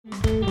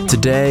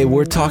Today,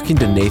 we're talking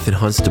to Nathan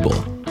Hunstable,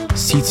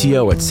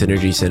 CTO at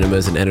Cinergy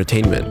Cinemas and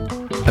Entertainment,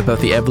 about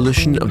the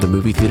evolution of the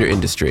movie theater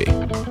industry.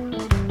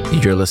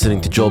 You're listening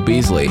to Joel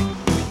Beasley,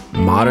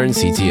 Modern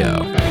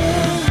CTO.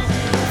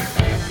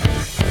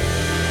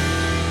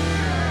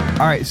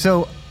 All right,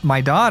 so my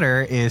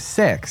daughter is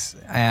 6,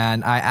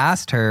 and I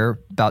asked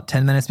her about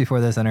 10 minutes before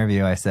this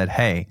interview, I said,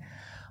 hey,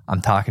 I'm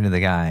talking to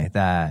the guy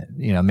that,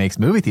 makes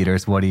movie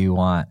theaters. What do you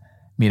want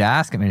me to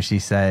ask him? And she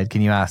said,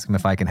 can you ask him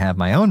if I can have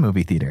my own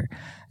movie theater?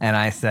 And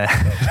I said,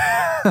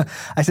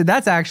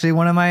 that's actually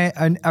one of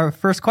our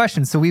first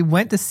questions. So we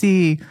went to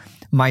see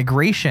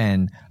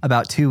Migration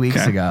about 2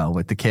 weeks ago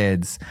with the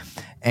kids,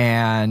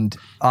 and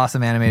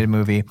awesome animated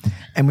movie.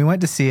 And we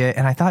went to see it,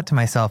 and I thought to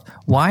myself,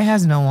 why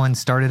has no one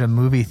started a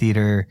movie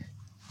theater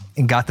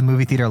and got the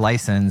movie theater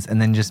license and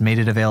then just made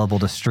it available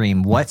to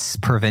stream? What's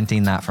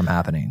preventing that from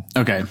happening?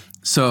 Okay.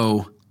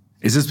 So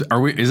is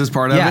this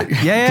part of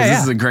it? Yeah. Because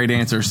this is a great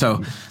answer.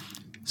 So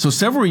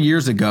several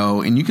years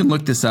ago, and you can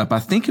look this up, I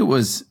think it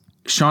was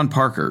Sean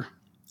Parker.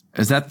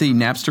 Is that the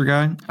Napster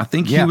guy? I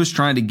think he was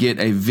trying to get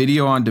a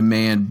video on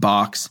demand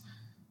box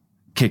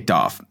kicked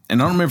off.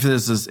 And I don't remember if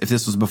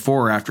this was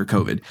before or after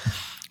COVID,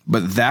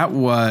 but that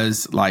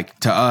was, like,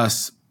 to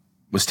us,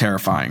 was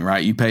terrifying,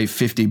 right? You pay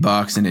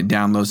 $50 and it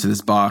downloads to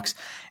this box,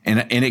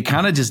 and it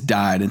kind of just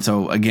died. And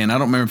so, again, I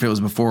don't remember if it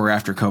was before or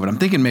after COVID. I'm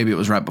thinking maybe it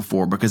was right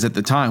before, because at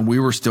the time we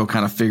were still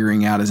kind of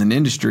figuring out as an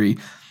industry,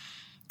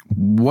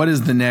 what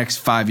is the next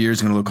 5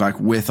 years going to look like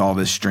with all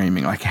this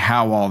streaming, like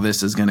how all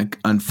this is going to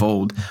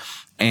unfold.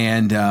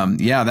 And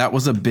that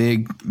was a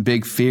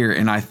big fear.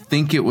 And I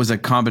think it was a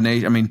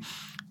combination. I mean,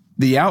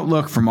 the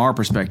outlook from our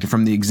perspective,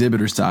 from the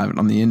exhibitor side,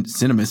 on the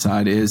cinema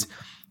side, is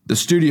the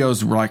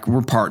studios were like,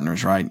 we're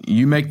partners, right?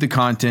 You make the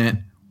content,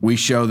 we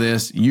show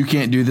this. You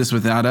can't do this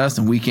without us,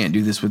 and we can't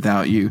do this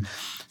without you.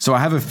 So I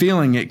have a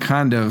feeling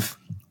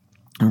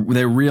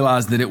they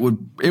realized that it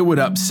would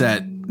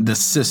upset the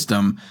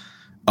system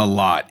a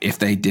lot if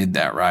they did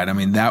that, right? I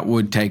mean, that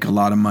would take a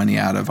lot of money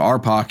out of our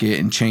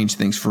pocket and change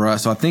things for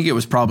us. So I think it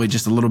was probably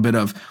just a little bit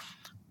of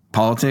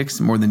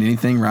politics more than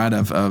anything, right?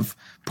 Of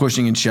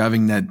pushing and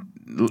shoving that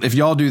if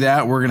y'all do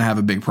that, we're going to have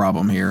a big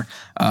problem here.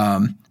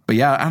 But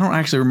yeah, I don't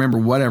actually remember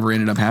whatever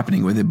ended up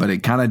happening with it, but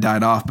it kind of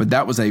died off. But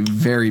that was a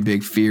very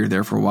big fear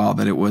there for a while,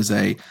 that it was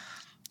a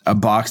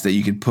box that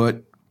you could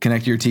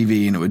connect to your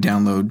TV, and it would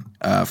download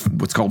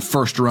what's called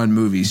first run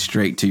movies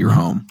straight to your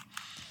home.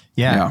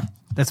 Yeah.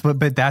 That's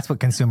what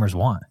consumers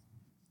want.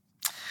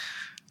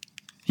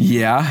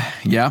 Yeah.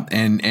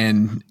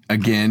 And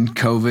again,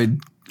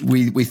 COVID,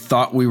 we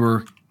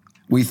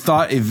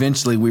thought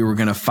eventually we were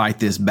going to fight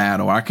this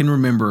battle. I can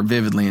remember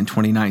vividly in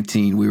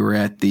 2019, we were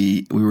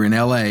in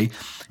LA,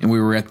 and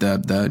we were at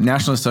the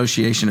National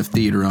Association of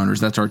Theater Owners.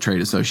 That's our trade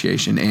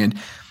association. And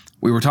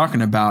we were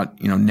talking about,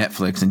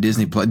 Netflix and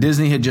Disney Plus.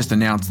 Disney had just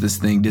announced this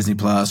thing, Disney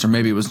Plus, or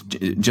maybe it was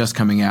just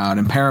coming out,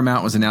 and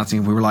Paramount was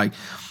announcing. We were like,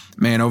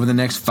 man, over the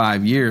next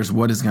 5 years,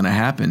 what is going to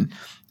happen?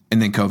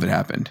 And then COVID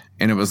happened.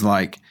 And it was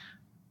like,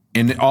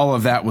 and all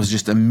of that was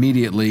just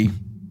immediately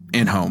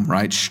in home,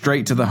 right?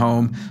 Straight to the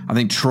home. I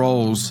think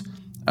Trolls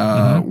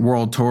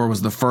World Tour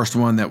was the first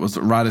one that was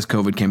right as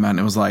COVID came out. And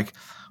it was like,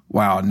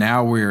 wow,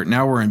 now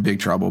we're in big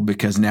trouble,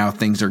 because now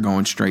things are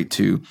going straight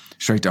to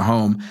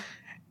home.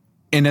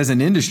 And as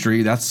an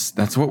industry,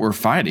 that's what we're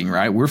fighting,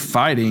 right? We're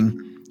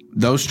fighting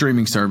those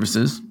streaming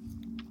services.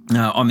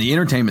 Now, on the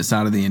entertainment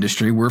side of the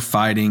industry, we're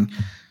fighting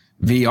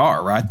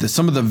VR, right?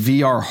 Some of the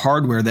VR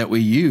hardware that we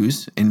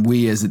use, and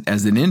we as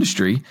an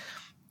industry,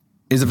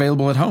 is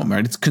available at home,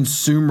 right? It's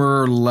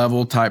consumer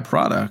level type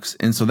products.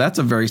 And so that's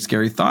a very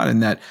scary thought, in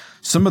that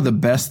some of the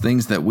best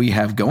things that we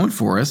have going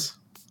for us,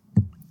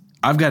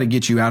 I've got to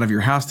get you out of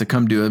your house to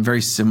come do a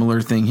very similar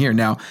thing here.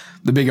 Now,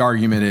 the big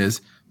argument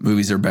is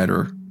movies are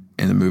better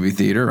in the movie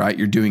theater, right?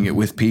 You're doing it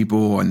with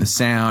people, and the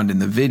sound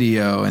and the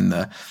video and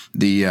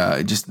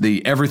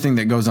the everything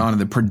that goes on, and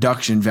the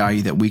production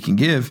value that we can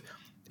give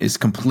is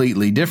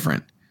completely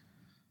different.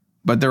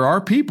 But there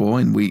are people,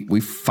 and we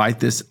fight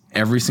this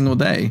every single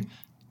day,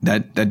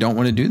 that don't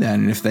want to do that.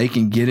 And if they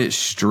can get it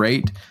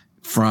straight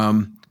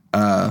from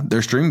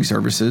their streaming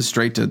services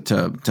straight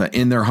to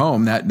in their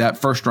home, that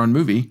first run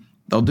movie,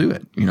 they'll do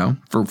it,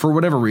 for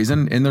whatever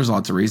reason. And there's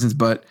lots of reasons,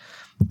 but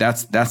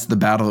that's the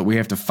battle that we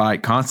have to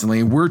fight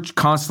constantly. And we're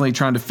constantly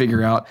trying to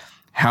figure out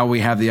how we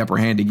have the upper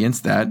hand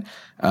against that.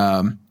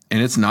 And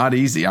it's not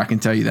easy. I can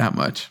tell you that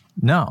much.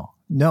 No.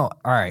 All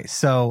right.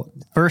 So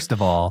first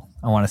of all,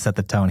 I want to set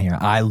the tone here.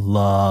 I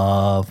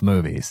love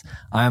movies.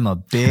 I'm a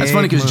big That's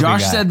funny, because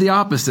Josh guy. said the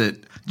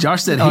opposite.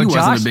 Josh said he wasn't a big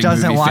movie fan. Josh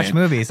doesn't watch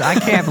movies. I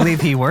can't believe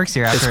he works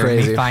here after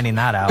me finding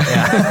that out.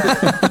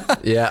 Yeah.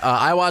 Yeah,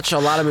 I watch a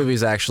lot of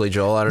movies actually,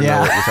 Joel. I don't know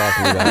what you're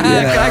talking about.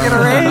 Can I get a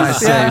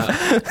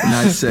raise?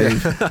 Nice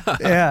save.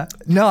 Yeah.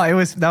 No,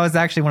 that was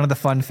actually one of the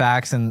fun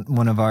facts and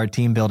one of our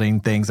team building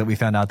things that we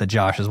found out that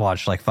Josh has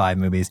watched like 5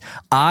 movies.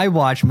 I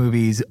watch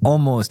movies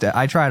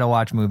I try to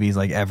watch movies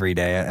like every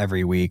day,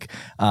 every week.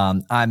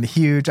 I'm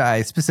huge.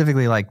 I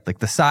specifically like the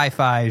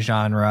sci-fi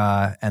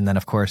genre, and then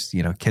of course,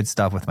 kids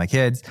stuff with my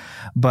kids.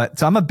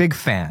 So I'm a big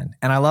fan,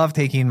 and I love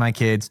taking my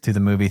kids to the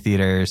movie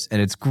theaters,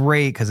 and it's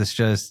great because it's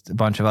just a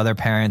bunch of other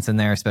parents in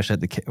there, especially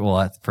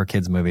for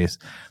kids movies.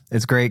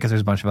 It's great because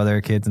there's a bunch of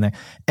other kids in there.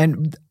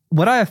 And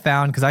what I have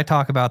found, because I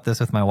talk about this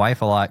with my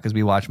wife a lot because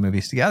we watch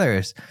movies together,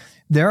 is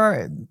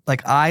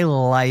I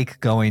like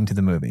going to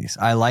the movies.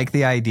 I like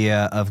the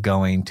idea of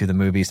going to the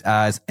movies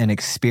as an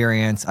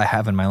experience I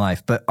have in my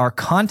life. But our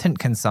content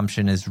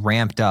consumption is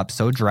ramped up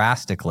so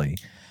drastically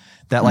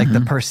that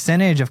the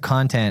percentage of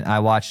content I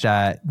watched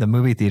at the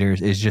movie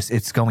theaters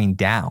it's going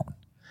down,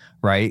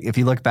 right? If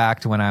you look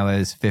back to when I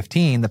was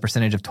 15, the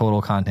percentage of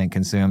total content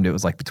consumed, it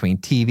was like between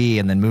TV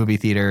and then movie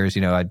theaters.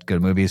 I'd go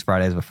to movies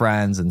Fridays with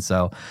friends. And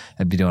so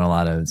I'd be doing a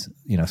lot of,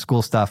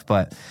 school stuff,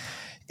 but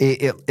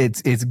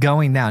it's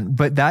going down.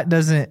 But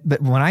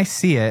but when I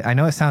see it, I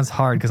know it sounds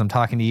hard because I'm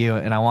talking to you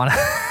and I want to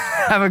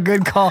have a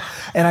good call.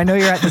 And I know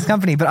you're at this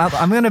company, but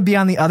I'm going to be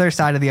on the other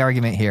side of the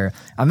argument here.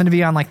 I'm going to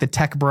be on the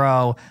tech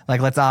bro,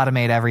 let's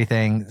automate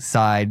everything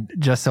side,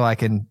 just so I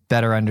can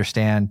better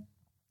understand.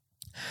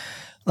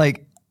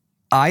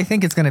 I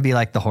think it's going to be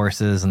like the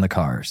horses and the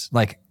cars.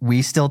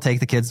 We still take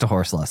the kids to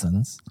horse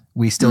lessons.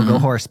 We still go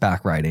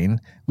horseback riding.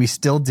 We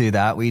still do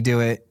that. We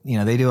do it,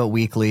 they do it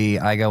weekly.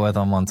 I go with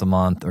them once a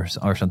month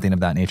or something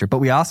of that nature. But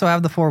we also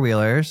have the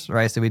 4-wheelers,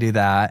 right? So we do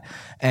that.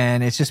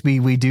 And it's just,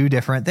 we do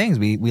different things.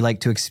 We like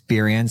to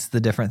experience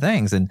the different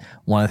things. And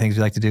one of the things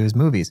we like to do is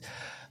movies.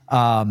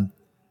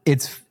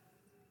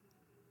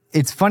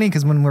 It's funny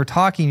because when we're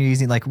talking, you're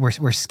using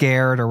we're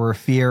scared or we're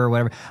fear or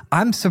whatever.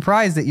 I'm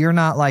surprised that you're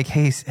not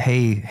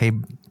hey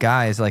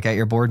guys, at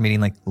your board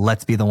meeting,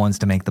 let's be the ones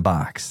to make the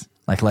box.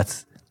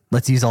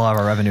 Let's use all of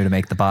our revenue to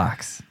make the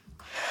box.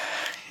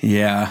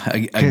 Yeah,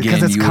 again,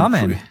 because it's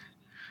coming.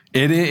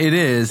 It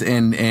is,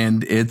 and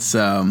it's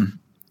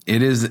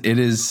it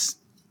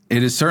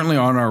is certainly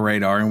on our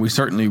radar, and we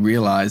certainly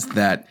realize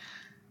that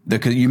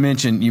you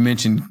mentioned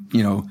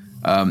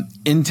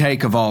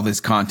intake of all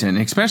this content,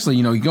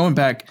 especially, going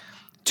back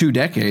 2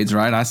 decades,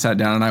 right? I sat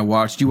down and you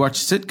watched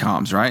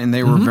sitcoms, right? And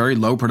they were very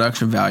low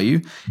production value.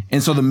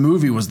 And so the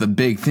movie was the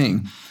big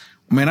thing.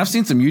 Man, I've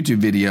seen some YouTube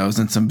videos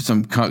and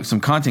some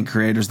content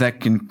creators that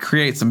can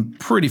create some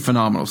pretty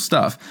phenomenal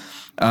stuff,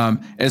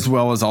 as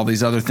well as all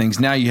these other things.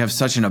 Now you have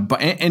such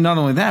and not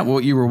only that,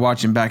 what you were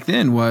watching back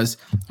then was,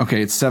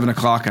 okay, it's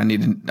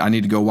 7:00. I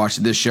need to go watch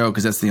this show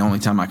because that's the only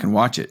time I can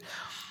watch it.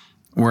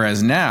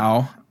 Whereas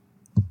now,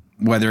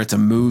 whether it's a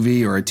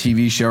movie or a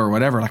TV show or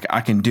whatever, I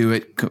can do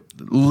it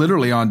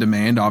literally on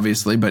demand,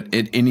 obviously, but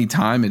at any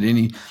time,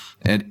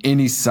 at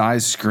any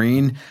size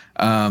screen.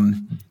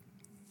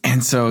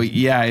 And so,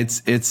 yeah,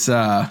 it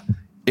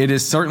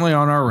is certainly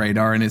on our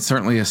radar, and it's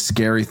certainly a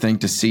scary thing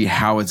to see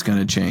how it's going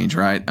to change,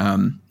 right?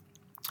 And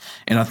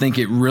I think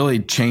it really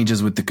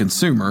changes with the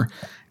consumer.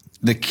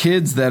 The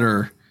kids that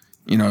are,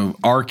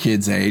 our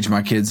kids' age,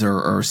 my kids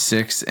are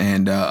 6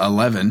 and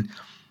 11.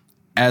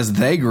 As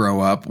they grow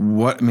up,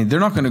 they're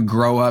not going to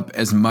grow up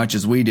as much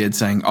as we did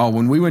saying, oh,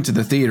 when we went to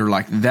the theater,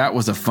 that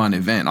was a fun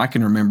event. I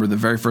can remember the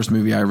very first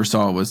movie I ever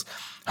saw was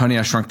Honey,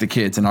 I Shrunk the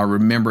Kids. And I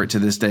remember it to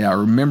this day. I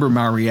remember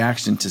my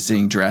reaction to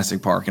seeing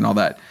Jurassic Park and all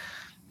that.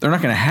 They're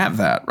not going to have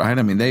that, right?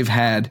 They've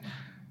had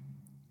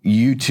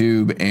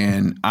YouTube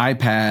and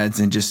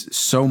iPads and just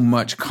so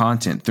much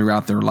content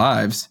throughout their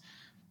lives.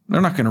 They're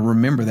not going to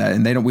remember that.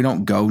 And we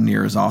don't go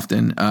near as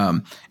often.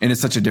 And it's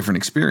such a different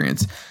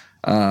experience.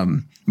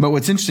 But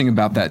what's interesting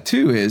about that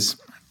too is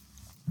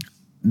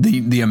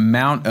the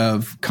amount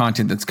of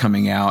content that's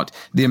coming out,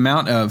 the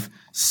amount of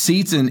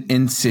seats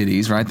in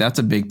cities, right? That's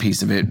a big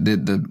piece of it.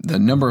 The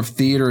number of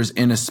theaters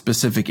in a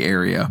specific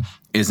area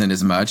isn't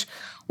as much.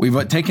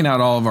 We've taken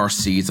out all of our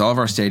seats, all of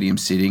our stadium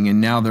seating,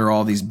 and now there are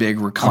all these big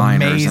recliners.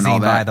 Amazing, and all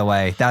that. By the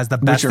way. That was the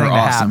best thing to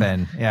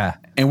happen. Yeah.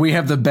 And we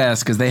have the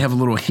best because they have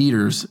little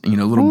heaters,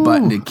 little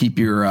button to keep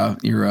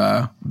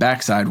your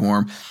backside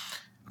warm.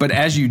 But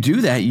as you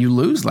do that, you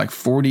lose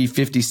 40,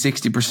 50,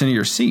 60% of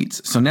your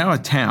seats. So now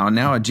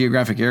a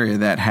geographic area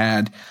that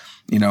had,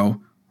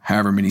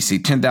 however many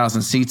seats,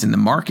 10,000 seats in the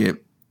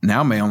market,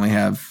 now may only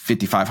have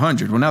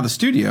 5,500. Well, now the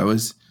studio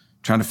is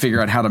trying to figure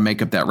out how to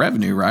make up that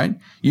revenue, right?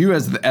 You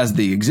as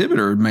the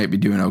exhibitor might be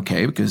doing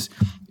okay because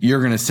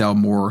you're going to sell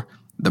more.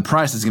 The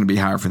price is going to be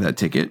higher for that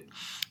ticket.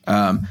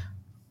 But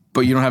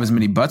you don't have as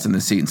many butts in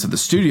the seat. And so the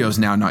studio's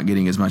now not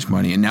getting as much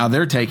money. And now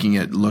they're taking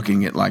it,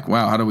 looking at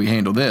wow, how do we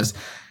handle this?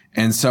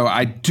 And so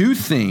I do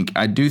think,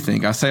 I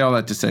say all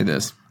that to say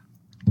this,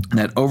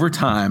 that over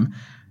time,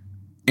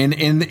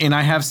 and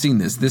I have seen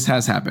this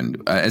has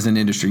happened as an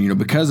industry,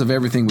 because of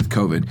everything with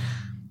COVID,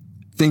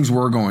 things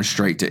were going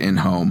straight to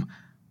in-home.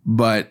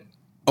 But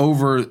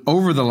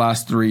over the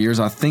last 3 years,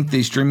 I think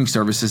these streaming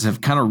services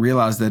have kind of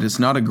realized that it's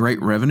not a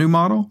great revenue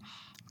model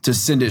to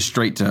send it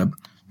straight to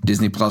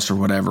Disney Plus or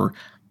whatever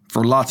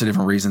for lots of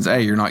different reasons.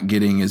 A, you're not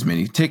getting as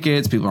many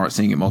tickets. People aren't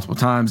seeing it multiple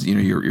times. You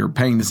know, you're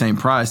paying the same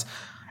price.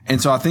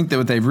 And so I think that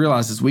what they've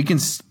realized is we can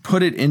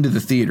put it into the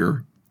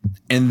theater,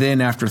 and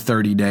then after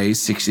 30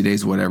 days, 60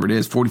 days, whatever it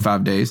is,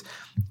 45 days,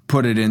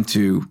 put it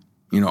into,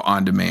 you know,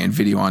 on demand,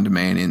 video on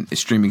demand, and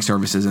streaming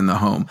services in the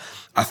home.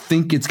 I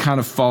think it's kind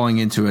of falling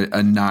into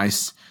a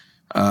nice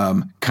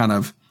kind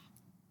of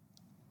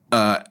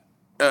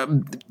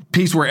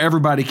piece where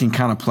everybody can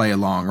kind of play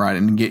along, right,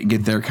 and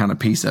get their kind of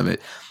piece of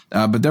it.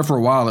 But there for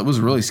a while, it was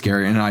really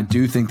scary, and I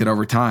do think that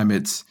over time,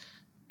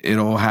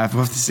 we'll have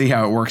to see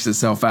how it works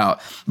itself out.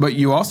 But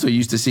you also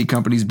used to see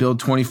companies build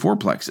 24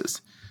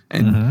 plexes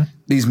and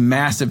these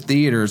massive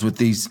theaters with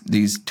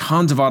these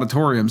tons of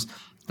auditoriums.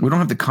 We don't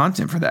have the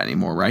content for that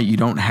anymore, right? You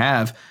don't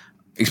have,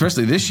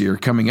 especially this year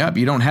coming up,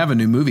 you don't have a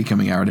new movie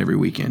coming out every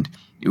weekend.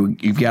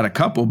 You've got a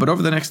couple, but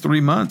over the next 3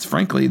 months,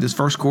 frankly, this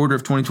first quarter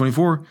of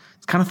 2024,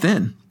 it's kind of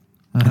thin.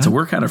 And so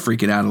we're kind of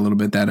freaking out a little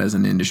bit that as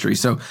an industry.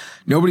 So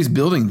nobody's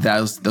building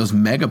those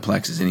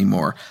megaplexes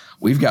anymore.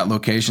 We've got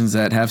locations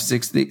that have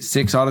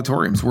six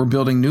auditoriums. We're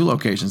building new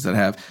locations that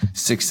have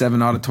 6,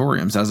 7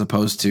 auditoriums, as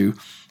opposed to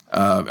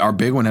our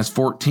big one has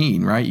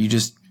 14, right?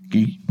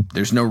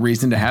 There's no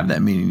reason to have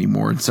that many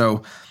anymore. And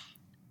so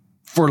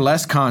for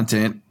less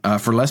content,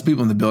 for less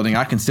people in the building,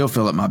 I can still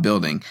fill up my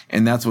building.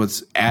 And that's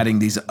what's adding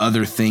these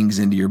other things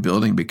into your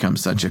building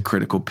becomes such a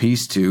critical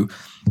piece to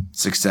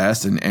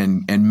success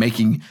and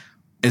making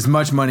as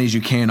much money as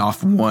you can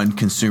off one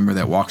consumer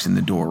that walks in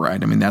the door,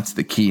 right? I mean, that's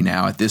the key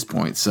now at this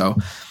point. So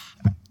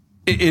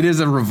it is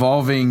a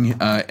revolving,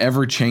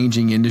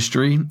 ever-changing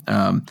industry.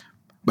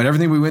 But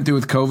everything we went through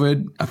with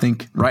COVID, I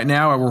think right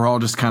now we're all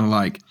just kind of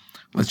like,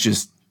 let's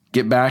just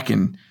get back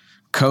and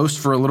coast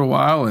for a little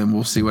while, and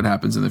we'll see what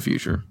happens in the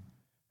future.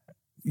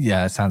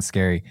 Yeah, it sounds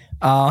scary.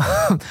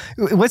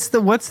 What's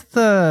the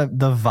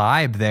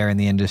vibe there in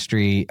the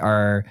industry?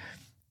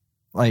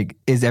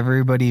 Is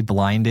everybody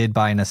blinded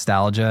by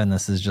nostalgia and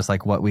this is just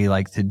like what we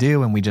like to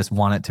do and we just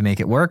want it to make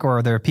it work? Or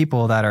are there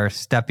people that are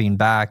stepping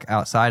back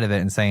outside of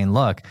it and saying,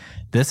 look,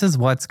 this is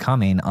what's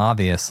coming,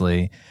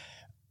 obviously.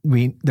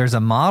 There's a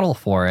model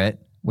for it,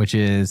 which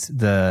is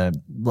the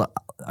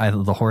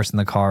horse and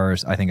the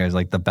cars, I think is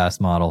like the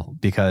best model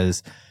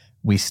because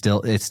it's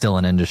still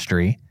an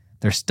industry.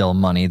 There's still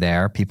money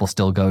there. People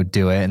still go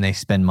do it and they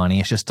spend money.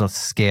 It's just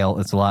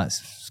it's a lot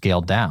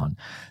scaled down.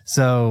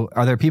 So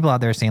are there people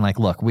out there saying like,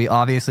 look, we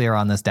obviously are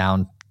on this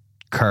down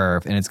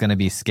curve and it's going to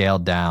be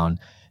scaled down.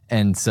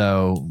 And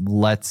so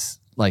let's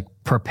like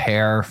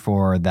prepare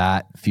for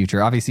that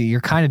future. Obviously you're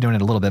kind of doing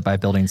it a little bit by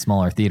building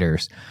smaller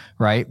theaters,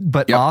 right?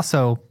 But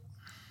also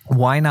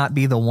why not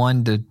be the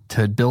one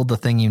to build the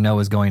thing you know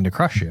is going to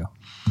crush you?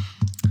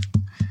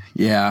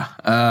 Yeah.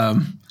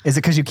 Is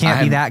it because you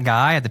can't be that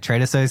guy at the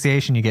trade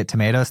association? You get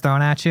tomatoes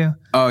thrown at you?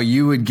 Oh,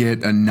 you would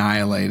get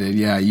annihilated.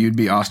 Yeah, you'd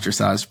be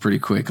ostracized pretty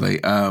quickly.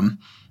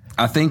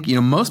 I think,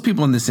 most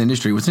people in this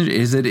industry, what's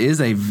interesting is it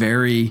is a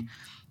very,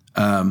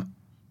 I don't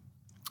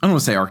want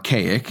to say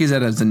archaic because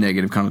that has a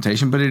negative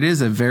connotation, but it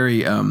is a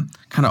very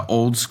kind of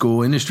old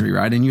school industry,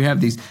 right? And you have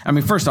these,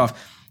 first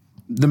off,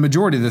 the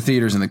majority of the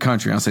theaters in the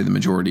country, I'll say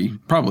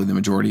probably the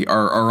majority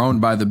are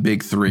owned by the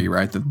big three,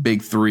 right? The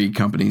big three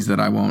companies that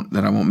I won't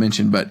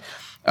mention, but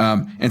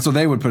and so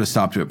they would put a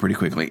stop to it pretty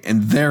quickly.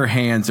 And their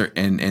hands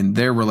and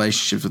their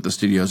relationships with the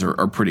studios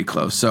are pretty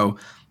close. So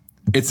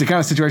it's the kind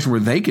of situation where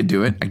they could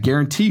do it. I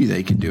guarantee you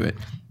they could do it.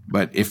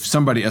 But if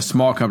a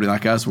small company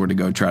like us were to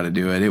go try to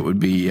do it, it would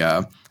be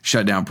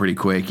shut down pretty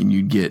quick, and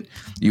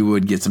you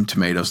would get some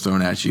tomatoes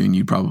thrown at you, and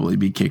you'd probably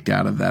be kicked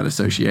out of that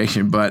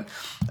association. But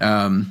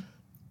I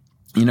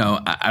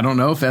don't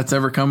know if that's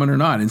ever coming or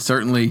not. And it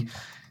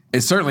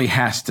certainly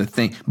has to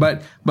think.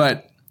 But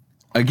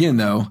again,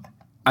 though,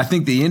 I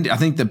think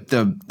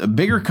the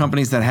bigger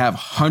companies that have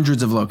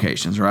hundreds of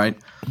locations, right?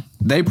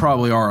 They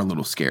probably are a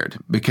little scared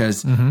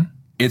because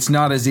it's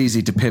not as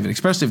easy to pivot,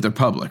 especially if they're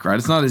public, right?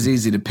 It's not as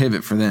easy to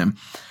pivot for them.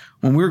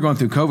 When we were going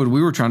through COVID,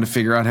 we were trying to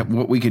figure out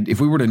what we could,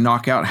 if we were to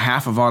knock out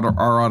half of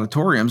our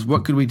auditoriums,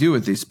 what could we do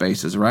with these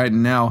spaces, right?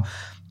 And now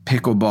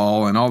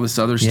pickleball and all this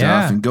other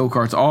stuff and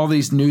go-karts, all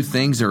these new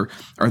things are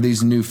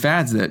these new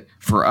fads that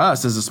for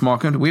us as a small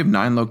company, we have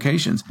 9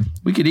 locations.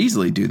 We could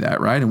easily do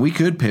that, right? And we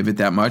could pivot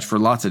that much for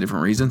lots of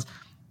different reasons.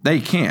 They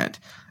can't.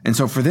 And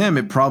so for them,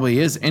 it probably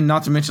is. And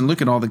not to mention,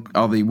 look at all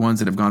the ones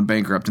that have gone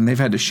bankrupt and they've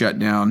had to shut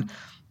down.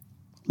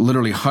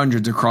 Literally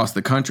hundreds across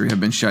the country have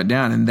been shut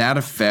down, and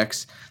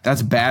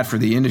that's bad for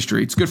the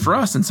industry. It's good for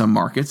us in some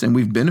markets, and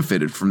we've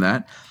benefited from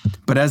that.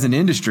 But as an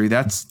industry,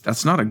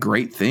 that's not a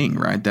great thing,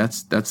 right?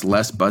 That's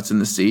less butts in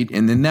the seat,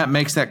 and then that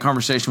makes that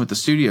conversation with the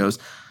studios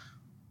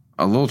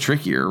a little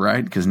trickier,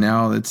 right? Because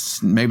now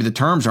maybe the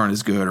terms aren't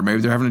as good, or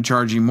maybe they're having to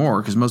charge you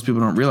more. Because most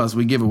people don't realize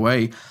we give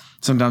away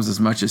sometimes as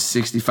much as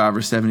 65 or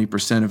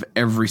 70% of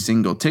every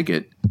single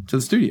ticket to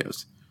the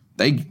studios.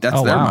 That's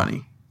their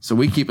money. So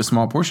we keep a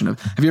small portion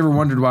of. Have you ever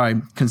wondered why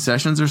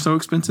concessions are so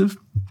expensive?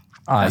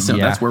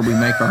 That's where we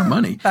make our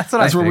money.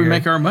 That's where we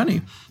make our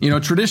money.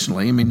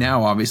 Traditionally, I mean,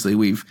 now obviously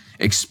we've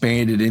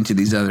expanded into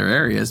these other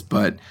areas,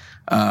 but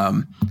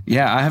I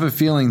have a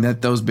feeling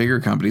that those bigger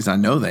companies, I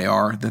know they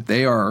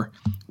are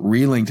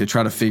reeling to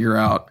try to figure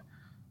out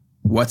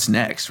what's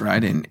next,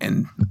 right?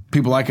 And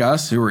people like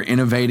us who are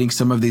innovating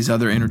some of these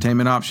other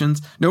entertainment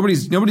options.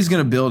 Nobody's going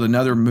to build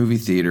another movie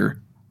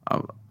theater.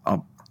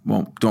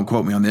 Don't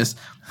quote me on this.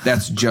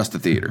 That's just a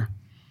theater,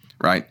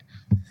 right?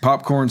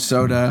 Popcorn,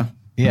 soda,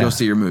 go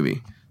see your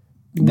movie.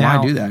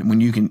 Why do that when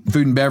you can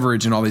food and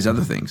beverage and all these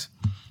other things?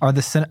 Are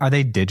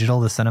they digital,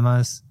 the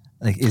cinemas?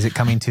 Like, is it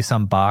coming to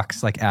some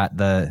box are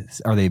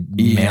they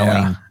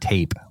mailing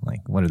tape? Like,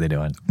 what are they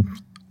doing?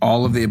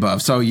 All of the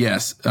above. So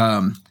yes,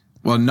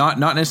 well, not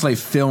necessarily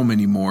film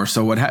anymore.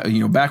 So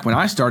back when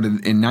I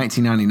started in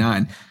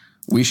 1999,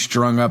 we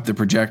strung up the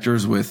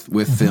projectors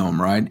with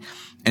film, right?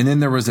 And then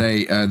there was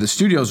the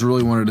studios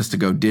really wanted us to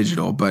go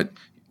digital, but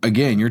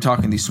again, you're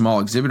talking these small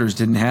exhibitors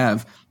didn't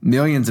have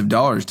millions of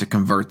dollars to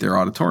convert their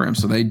auditorium.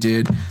 So they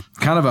did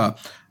kind of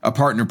a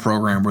partner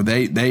program where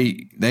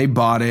they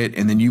bought it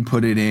and then you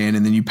put it in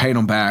and then you paid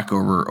them back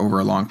over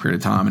a long period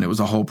of time. And it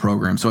was a whole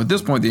program. So at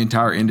this point, the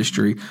entire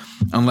industry,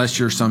 unless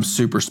you're some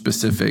super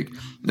specific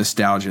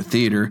nostalgia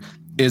theater,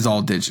 is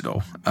all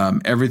digital.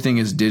 Everything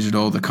is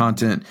digital. The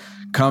content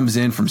comes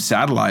in from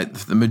satellite.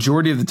 The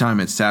majority of the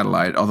time it's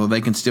satellite, although they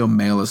can still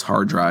mail us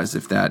hard drives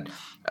if that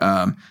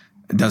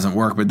doesn't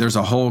work. But there's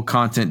a whole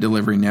content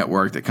delivery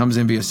network that comes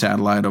in via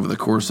satellite over the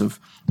course of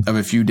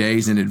a few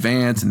days in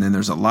advance. And then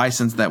there's a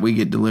license that we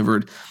get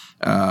delivered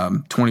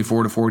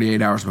 24 to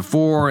 48 hours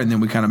before. And then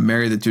we kind of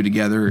marry the two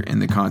together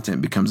and the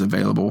content becomes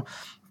available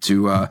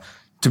to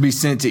be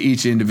sent to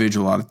each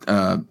individual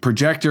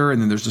projector.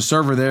 And then there's a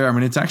server there. I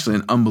mean, it's actually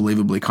an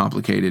unbelievably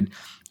complicated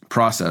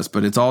process,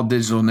 but it's all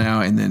digital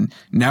now. And then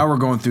now we're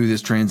going through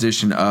this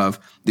transition of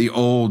the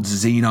old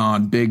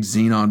big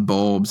xenon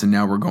bulbs, and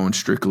now we're going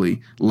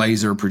strictly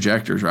laser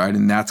projectors, right?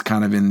 And that's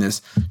kind of in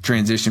this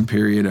transition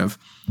period of,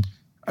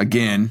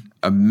 again,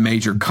 a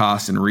major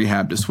cost and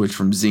rehab to switch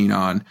from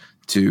xenon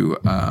to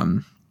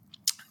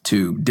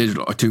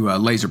digital to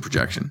laser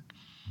projection.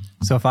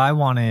 So if I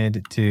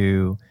wanted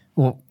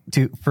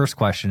first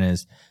question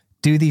is,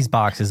 do these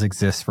boxes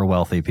exist for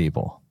wealthy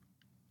people?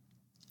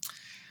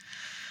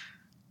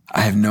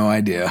 I have no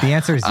idea. The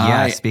answer is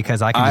yes,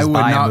 because I can just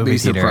buy a movie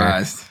theater. I would not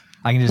be surprised.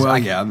 I can just.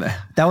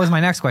 That was my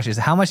next question: is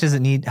how much does it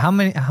need? How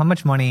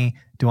much money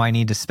do I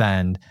need to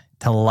spend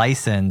to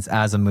license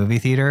as a movie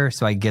theater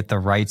so I get the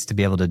rights to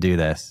be able to do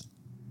this?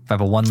 If I have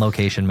a one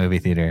location movie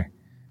theater.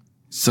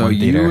 So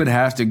you would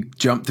have to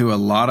jump through a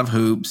lot of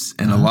hoops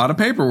and a lot of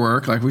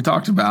paperwork, like we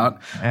talked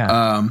about,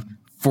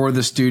 for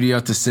the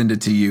studio to send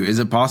it to you. Is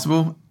it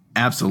possible?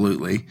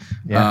 Absolutely.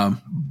 Yeah.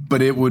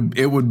 But it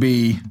would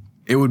be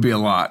a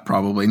lot,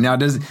 probably. Now,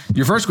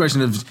 your first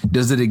question is,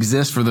 does it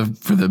exist for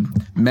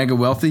the mega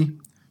wealthy?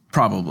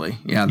 Probably.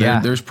 Yeah.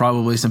 There's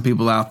probably some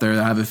people out there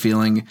that have a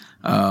feeling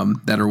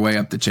that are way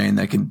up the chain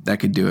that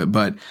could do it,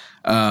 but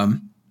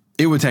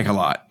it would take a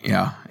lot.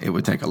 Yeah, it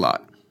would take a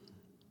lot.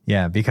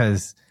 Yeah,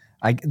 because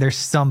there's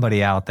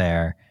somebody out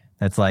there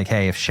that's like,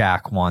 hey, if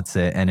Shaq wants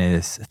it in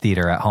his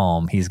theater at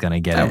home, he's going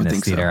to get it in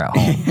his theater at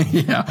home.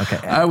 Yeah.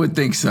 Okay. I would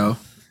think so.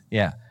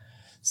 Yeah.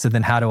 So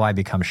then how do I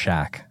become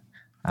Shaq?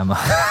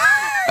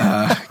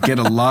 Get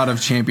a lot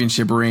of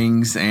championship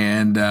rings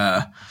and be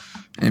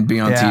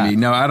on TV.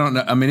 No, I don't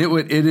know. I mean,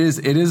 it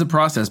is a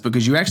process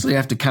because you actually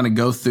have to kind of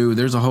go through.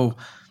 There's a whole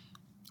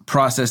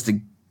process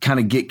to kind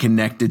of get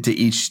connected to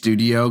each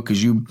studio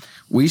because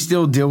we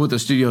still deal with the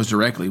studios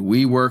directly.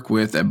 We work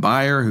with a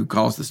buyer who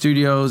calls the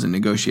studios and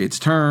negotiates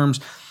terms.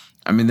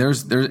 I mean,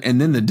 there's and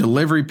then the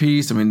delivery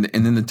piece. I mean,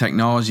 and then the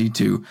technology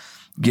to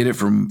get it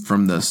from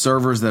the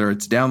servers that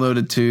it's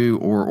downloaded to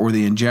or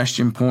the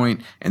ingestion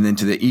point and then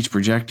to each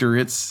projector.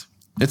 It's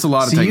a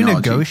lot of technology. So you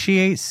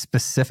negotiate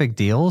specific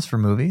deals for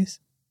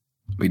movies?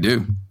 We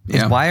do.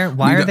 Yeah. Why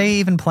are they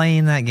even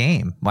playing that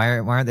game? Why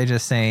aren't they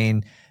just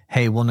saying,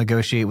 hey, we'll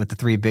negotiate with the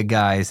three big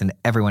guys and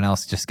everyone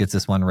else just gets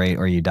this one rate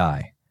or you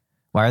die?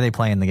 Why are they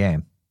playing the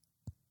game?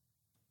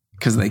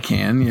 Because they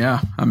can, yeah.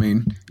 I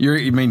mean, you're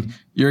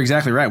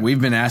exactly right.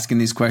 We've been asking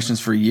these questions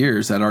for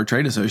years at our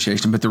trade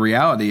association, but the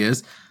reality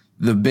is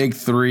the big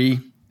three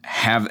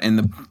have, in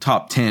the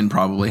top 10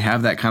 probably,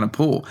 have that kind of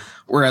pull.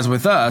 Whereas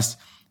with us,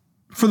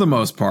 for the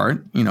most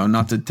part,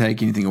 not to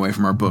take anything away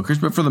from our bookers,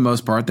 but for the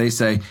most part, they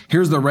say,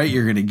 here's the rate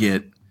you're going to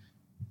get.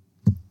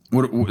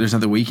 There's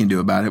nothing we can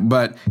do about it.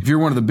 But if you're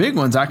one of the big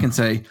ones, they can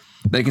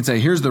say,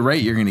 here's the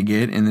rate you're going to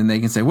get. And then they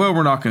can say, well,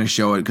 we're not going to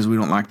show it because we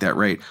don't like that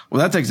rate. Well,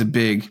 that takes a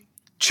big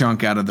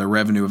chunk out of the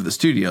revenue of the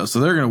studio. So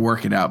they're going to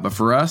work it out. But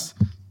for us,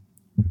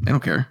 they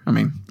don't care. I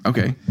mean,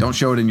 okay, don't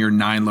show it in your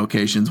 9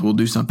 locations. We'll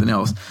do something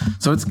else.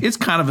 So it's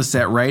kind of a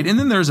set rate. And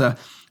then there's a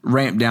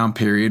ramp down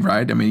period,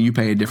 right? I mean, you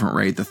pay a different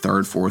rate the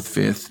 3rd, 4th,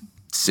 5th,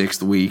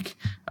 6th week.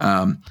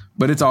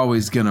 But it's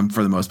always going to,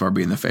 for the most part,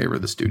 be in the favor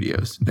of the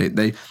studios. They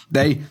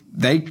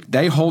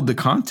hold the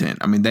content.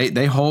 I mean,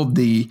 they hold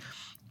the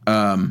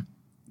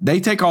they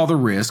take all the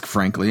risk,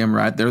 frankly. I'm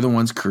right. They're the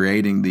ones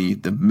creating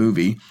the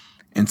movie.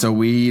 And so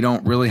we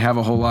don't really have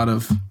a whole lot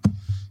of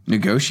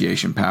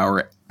negotiation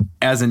power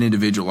as an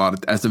individual.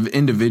 As an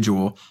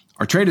individual,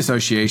 our trade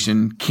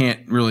association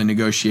can't really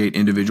negotiate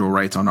individual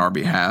rights on our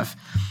behalf.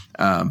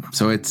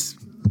 So it's,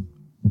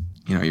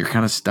 you're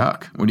kind of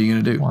stuck. What are you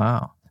going to do?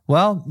 Wow.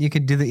 Well, you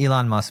could do the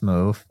Elon Musk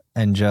move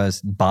and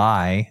just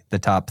buy the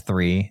top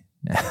 3.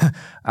 I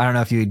don't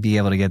know if you'd be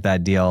able to get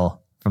that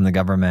deal from the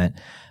government.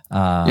 The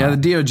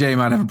DOJ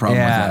might have a problem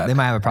with that. Yeah, they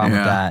might have a problem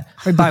with that.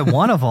 Or buy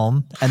one of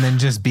them and then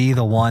just be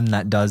the one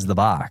that does the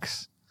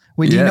box.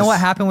 Wait, do you know what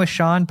happened with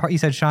Sean? You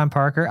said Sean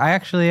Parker. I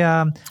actually,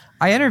 I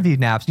interviewed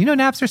Napster. You know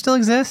Napster still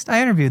exists?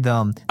 I interviewed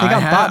them. They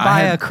got bought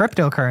by a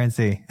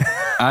cryptocurrency.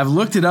 I've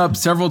looked it up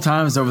several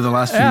times over the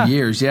last few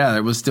years. Yeah,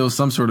 there was still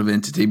some sort of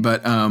entity,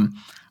 but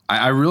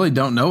I really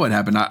don't know what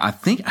happened. I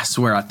think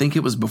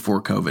it was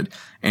before COVID,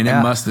 and it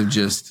must have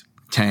just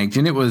tanked.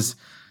 And it was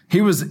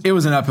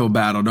an uphill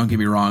battle. Don't get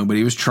me wrong, but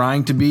he was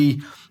trying to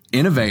be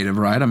innovative,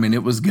 right? I mean,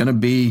 it was going to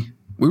be.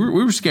 We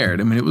were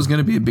scared. I mean, it was going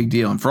to be a big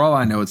deal. And for all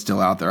I know, it's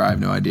still out there. I have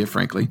no idea,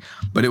 frankly.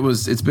 But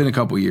it's been a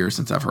couple of years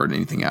since I've heard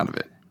anything out of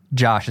it.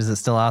 Josh, is it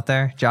still out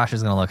there? Josh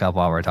is going to look up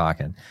while we're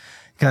talking.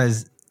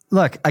 Because,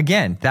 look,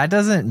 again, that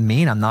doesn't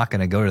mean I'm not going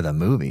to go to the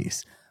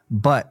movies.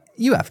 But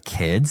you have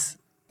kids.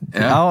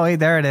 Yeah. Oh, wait,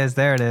 there it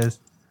is.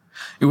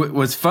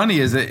 What's funny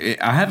is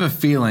that I have a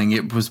feeling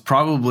it was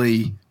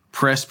probably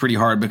pressed pretty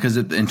hard because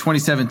in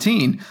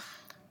 2017,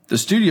 the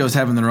studios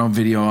having their own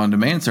video on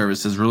demand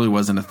services really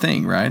wasn't a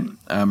thing, right?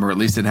 Or at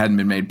least it hadn't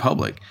been made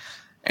public.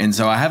 And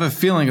so I have a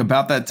feeling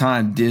about that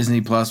time, Disney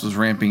Plus was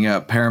ramping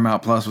up,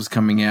 Paramount Plus was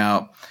coming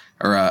out,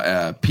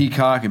 or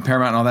Peacock and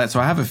Paramount and all that.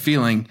 So I have a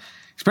feeling,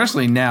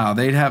 especially now,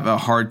 they'd have a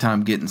hard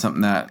time getting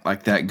something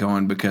like that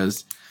going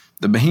because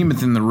the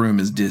behemoth in the room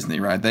is Disney,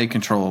 right? They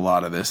control a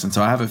lot of this. And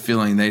so I have a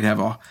feeling they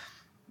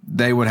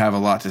would have a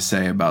lot to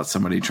say about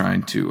somebody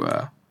trying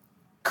to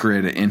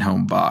create an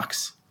in-home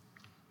box.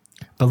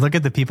 But look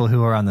at the people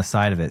who are on the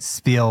side of it.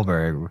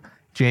 Spielberg,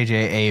 J.J.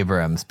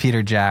 Abrams,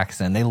 Peter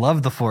Jackson. They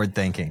love the forward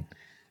thinking.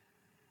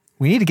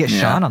 We need to get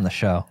Sean on the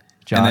show.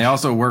 Josh. And they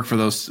also work for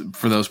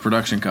those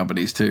production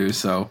companies too.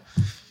 So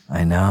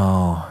I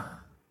know.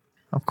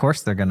 Of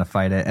course they're going to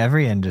fight it.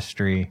 Every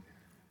industry.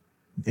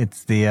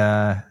 It's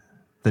the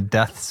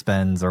death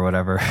spends or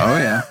whatever. Oh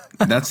yeah.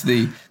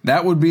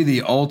 That would be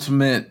the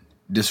ultimate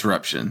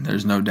disruption.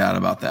 There's no doubt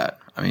about that.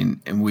 I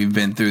mean, and we've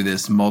been through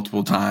this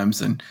multiple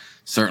times and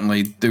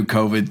certainly through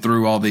COVID,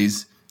 through all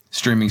these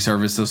streaming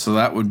services. So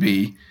that would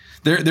be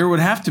there would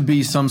have to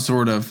be some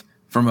sort of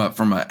from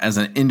a as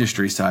an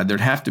industry side, there'd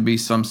have to be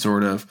some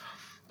sort of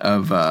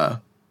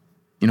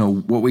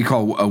what we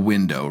call a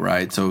window,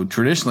 right? So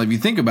traditionally, if you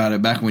think about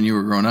it, back when you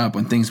were growing up,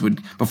 when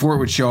before it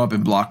would show up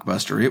in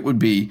Blockbuster, it would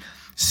be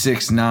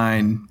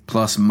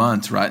 6-9+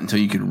 months, right, until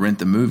you could rent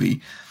the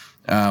movie.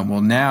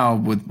 Well, now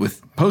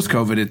with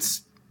post-COVID,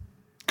 it's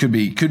could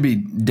be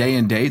day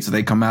and date, so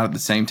they come out at the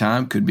same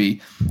time. Could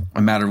be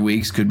a matter of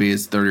weeks. Could be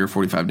as 30 or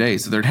 45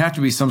 days. So there'd have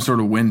to be some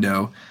sort of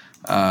window.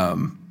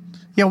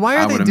 Why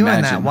are they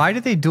doing that? Why do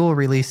they dual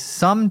release?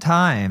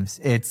 Sometimes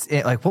it's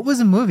like, what was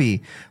a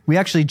movie? We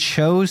actually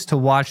chose to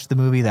watch the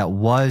movie that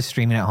was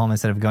streaming at home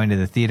instead of going to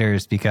the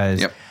theaters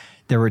because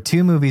there were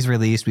 2 movies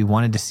released. We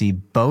wanted to see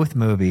both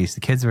movies.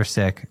 The kids were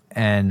sick,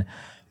 and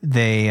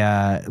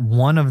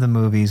one of the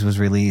movies was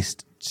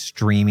released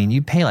streaming.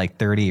 You pay like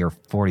 $30 or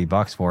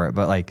 $40 for it,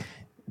 but like,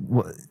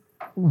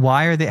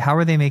 how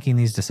are they making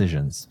these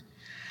decisions?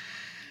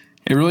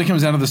 It really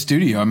comes down to the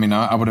studio. I mean,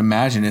 I would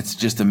imagine it's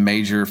just a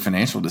major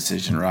financial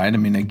decision, right? I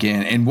mean,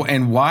 again,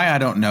 and why, I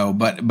don't know,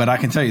 but I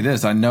can tell you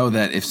this. I know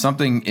that if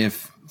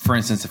for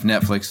instance, if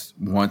Netflix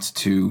wants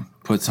to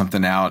put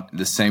something out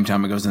the same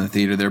time it goes in the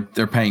theater,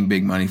 they're paying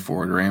big money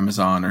for it, or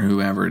Amazon or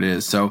whoever it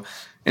is. So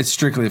it's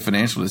strictly a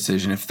financial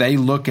decision. If they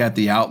look at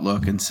the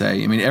outlook and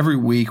say, I mean, every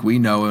week we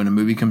know when a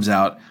movie comes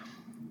out,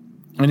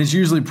 and it's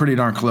usually pretty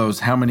darn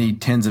close, how many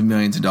tens of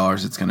millions of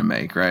dollars it's going to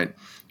make, right?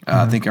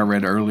 I think I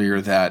read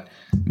earlier that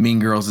Mean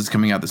Girls is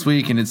coming out this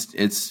week, and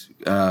it's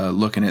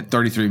looking at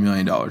 $33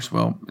 million.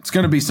 Well, it's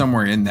going to be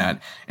somewhere in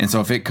that. And so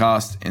if it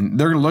costs, and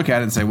they're going to look at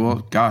it and say,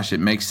 well, gosh, it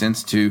makes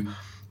sense to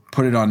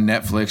put it on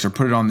Netflix or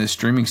put it on this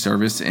streaming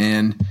service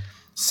in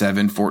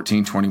 7,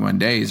 14, 21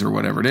 days or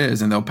whatever it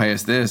is, and they'll pay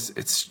us this.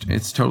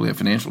 It's totally a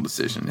financial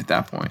decision at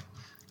that point.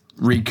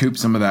 Recoup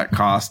some of that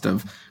cost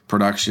of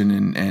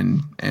production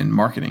and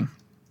marketing.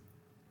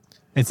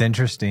 It's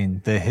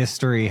interesting. The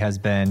history has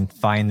been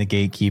find the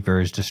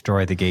gatekeepers,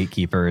 destroy the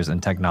gatekeepers,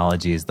 and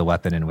technology is the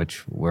weapon in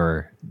which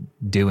we're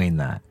doing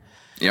that.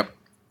 Yep.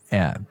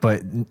 Yeah,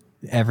 but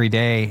every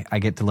day I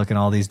get to look at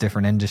all these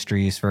different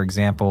industries. For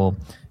example,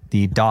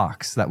 the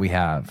docks that we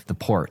have, the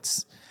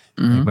ports.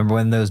 Mm-hmm. Remember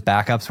when those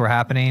backups were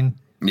happening?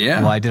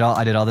 Yeah. Well, I did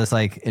all this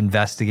like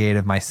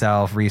investigative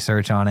myself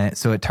research on it.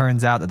 So it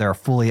turns out that there are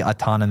fully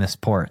autonomous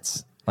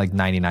ports, like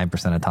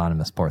 99%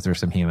 autonomous ports. There's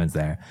some humans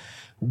there.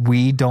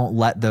 We don't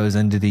let those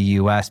into the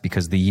U.S.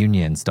 because the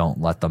unions don't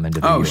let them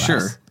into the U.S. Oh,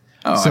 sure.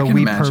 So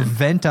we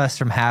prevent us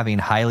from having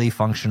highly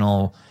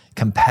functional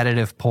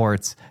competitive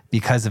ports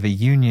because of a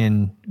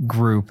union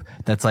group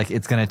that's like,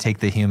 it's going to take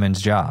the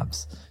humans'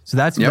 jobs. So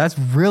that's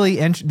really,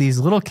 these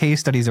little case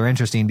studies are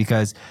interesting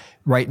because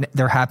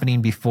they're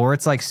happening before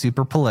it's like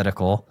super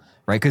political,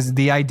 right? Because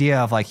the idea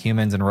of like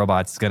humans and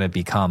robots is going to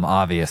become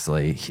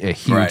obviously a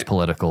huge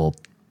political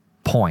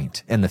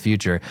point in the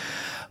future,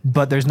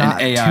 but there's not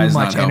too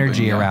much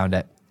energy around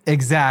it.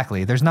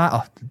 Exactly. There's not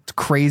a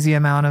crazy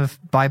amount of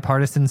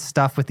bipartisan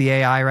stuff with the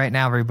AI right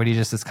now. Everybody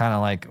just is kind of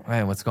like,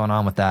 hey, what's going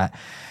on with that?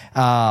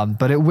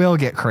 But it will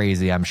get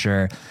crazy, I'm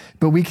sure.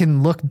 But we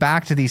can look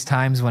back to these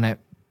times when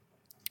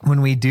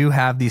we do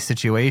have these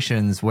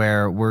situations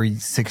where we're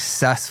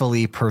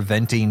successfully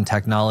preventing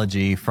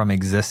technology from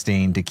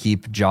existing to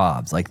keep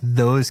jobs. Like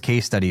those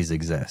case studies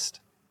exist.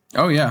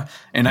 Oh yeah.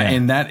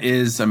 And that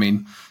is, I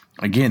mean,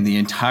 again, the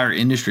entire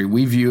industry,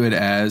 we view it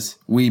as,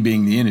 we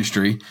being the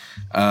industry,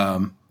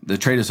 the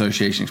trade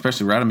association,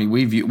 especially, right? I mean,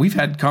 we've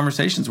had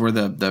conversations where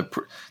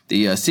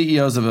the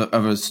CEOs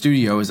of a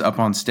studio is up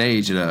on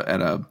stage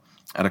at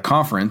a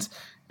conference,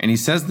 and he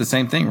says the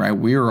same thing, right?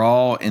 We're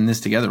all in this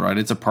together, right?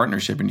 It's a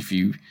partnership, and if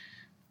you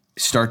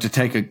start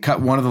to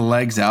cut one of the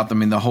legs out, I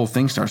mean, the whole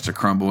thing starts to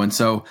crumble. And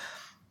so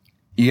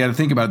you got to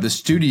think about it. The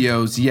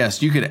studios.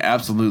 Yes, you could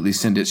absolutely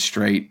send it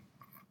straight,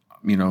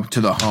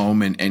 to the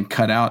home and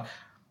cut out.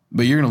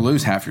 But you're going to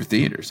lose half your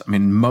theaters. I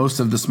mean, most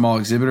of the small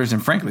exhibitors,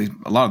 and frankly,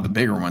 a lot of the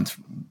bigger ones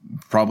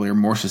probably are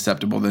more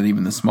susceptible than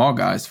even the small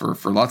guys for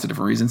lots of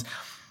different reasons.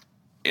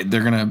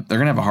 They're gonna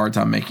have a hard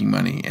time making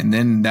money, and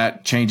then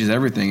that changes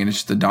everything, and it's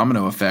just a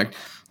domino effect.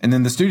 And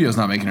then the studio's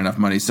not making enough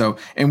money. So,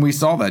 and we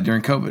saw that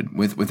during COVID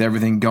with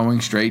everything going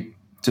straight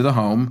to the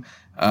home.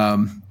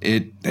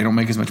 They don't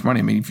make as much money.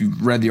 I mean, if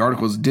you've read the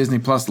articles, Disney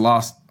Plus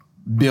lost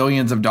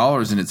billions of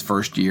dollars in its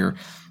first year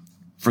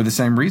for the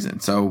same reason.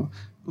 So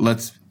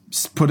let's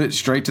put it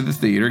straight to the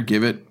theater,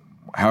 give it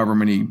however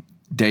many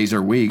days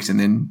or weeks, and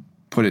then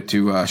put it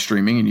to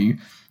streaming. And you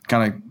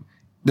kind of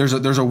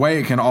there's a way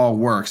it can all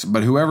works.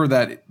 But whoever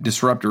that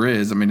disruptor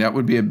is, I mean, that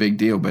would be a big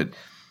deal. But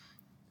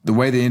the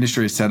way the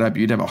industry is set up,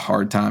 you'd have a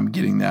hard time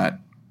getting that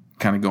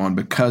kind of going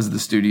because the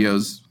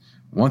studios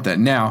want that.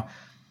 Now,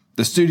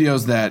 the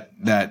studios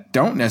that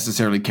don't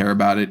necessarily care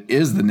about it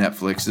is the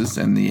Netflixes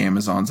and the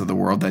Amazons of the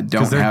world that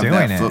don't have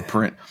that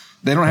footprint.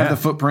 They don't have the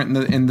footprint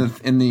in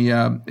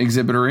the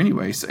exhibitor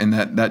anyways, in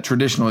that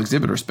traditional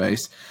exhibitor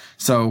space.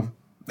 So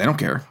they don't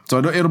care. So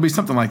it'll be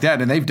something like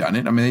that, and they've done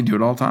it. I mean, they do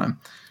it all the time.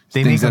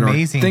 They make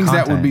amazing things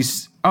content. That would be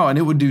and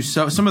it would do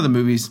so. Some of the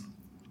movies,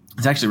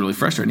 it's actually really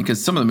frustrating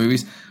because some of the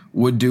movies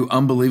would do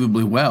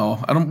unbelievably well.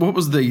 What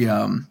was the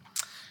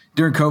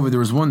during COVID? There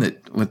was one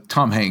that with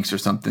Tom Hanks or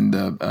something.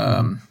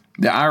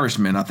 The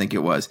Irishman, I think it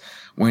was,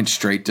 went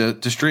straight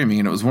to streaming,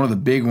 and it was one of the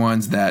big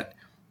ones that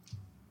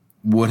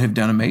would have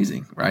done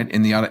amazing, right,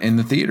 in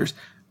the theaters.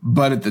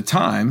 But at the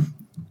time,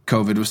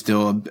 COVID was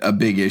still a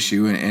big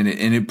issue, and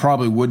it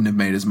probably wouldn't have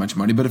made as much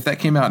money. But if that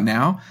came out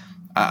now,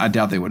 I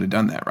doubt they would have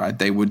done that, right?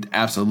 They would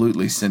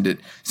absolutely send it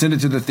to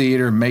the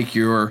theater, make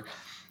your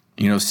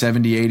 $70,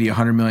 $80,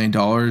 $100 million,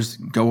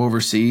 go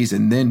overseas,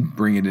 and then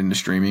bring it into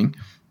streaming.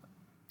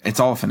 It's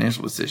all a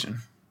financial decision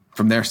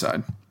from their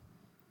side.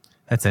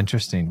 That's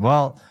interesting.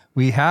 Well,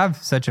 we have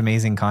such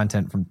amazing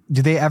content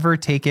do they ever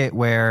take it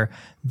where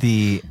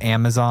the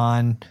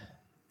Amazon,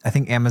 I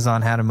think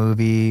Amazon had a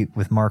movie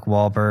with Mark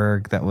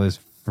Wahlberg that was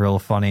real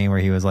funny where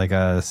he was like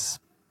a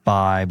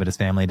spy, but his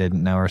family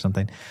didn't know or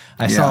something.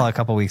 I saw it a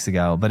couple weeks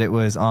ago, but it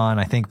was on,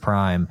 I think,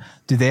 Prime.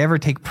 Do they ever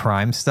take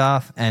Prime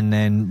stuff and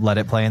then let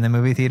it play in the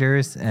movie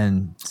theaters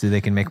and so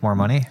they can make more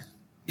money?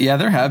 Yeah,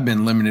 there have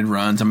been limited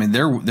runs. I mean,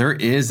 there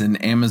is an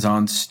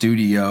Amazon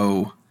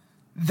studio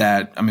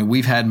that, I mean,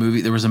 we've had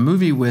there was a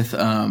movie with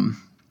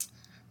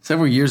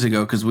several years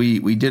ago because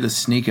we did a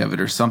sneak of it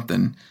or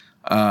something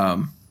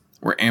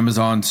where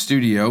Amazon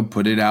Studio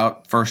put it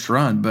out first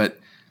run, but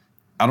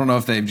I don't know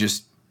if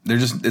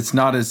it's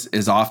not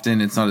as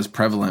often, it's not as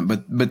prevalent,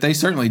 but they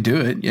certainly do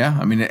it. Yeah.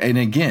 I mean, and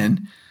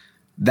again,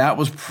 that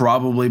was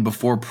probably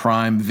before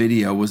Prime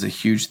Video was a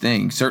huge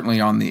thing,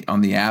 certainly on the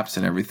apps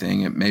and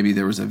everything. Maybe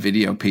there was a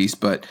video piece,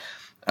 but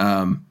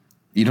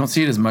you don't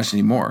see it as much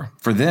anymore.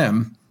 For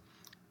them,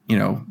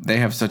 they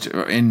have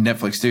in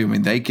Netflix too. I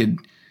mean,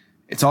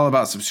 it's all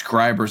about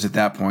subscribers at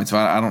that point. So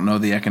I don't know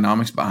the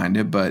economics behind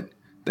it, but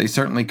they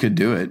certainly could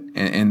do it.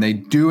 And they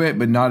do it,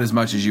 but not as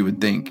much as you would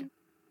think.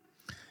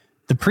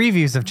 The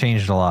previews have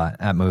changed a lot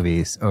at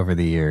movies over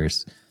the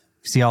years.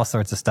 You see all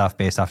sorts of stuff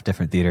based off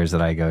different theaters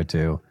that I go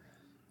to.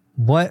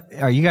 What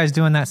are you guys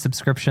doing that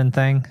subscription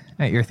thing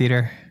at your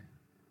theater?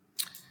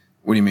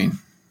 What do you mean?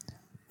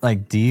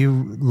 Like, do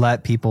you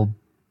let people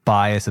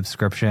buy a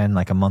subscription,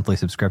 like a monthly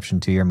subscription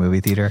to your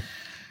movie theater?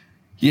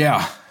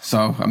 Yeah.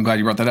 So I'm glad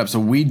you brought that up. So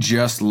we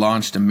just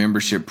launched a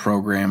membership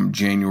program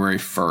January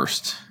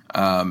 1st.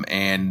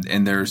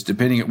 And there's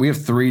we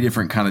have 3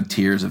 different kind of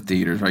tiers of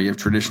theaters, right? You have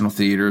traditional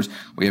theaters.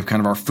 We have kind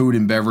of our food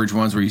and beverage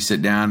ones where you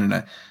sit down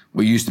and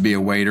what used to be a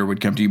waiter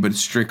would come to you, but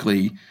it's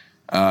strictly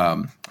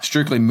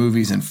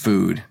movies and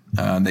food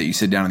that you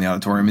sit down in the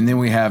auditorium. And then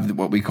we have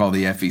what we call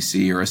the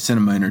FEC, or a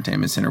cinema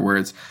entertainment center, where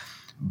it's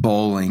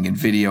bowling and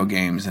video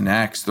games and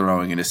axe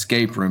throwing and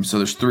escape rooms. So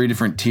there's 3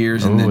 different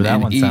tiers. Oh, And then that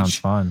in one sounds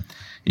fun.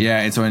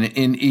 Yeah, and so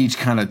in each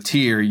kind of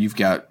tier, you've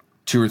got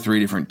 2 or 3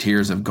 different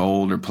tiers of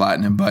gold or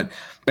platinum. But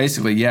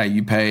basically, yeah,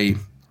 you pay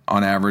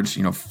on average,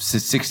 $16,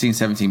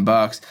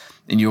 $17,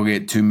 and you'll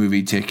get 2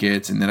 movie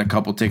tickets and then a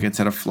couple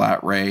tickets at a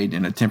flat rate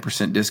and a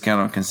 10%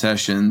 discount on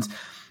concessions.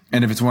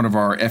 And if it's one of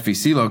our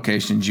FEC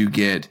locations, you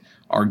get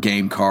our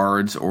game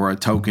cards or a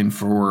token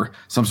for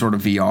some sort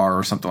of VR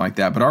or something like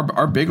that. But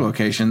our big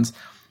locations,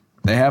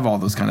 they have all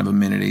those kind of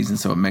amenities, and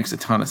so it makes a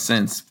ton of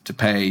sense to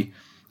pay.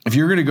 If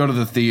you're going to go to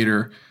the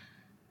theater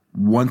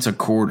once a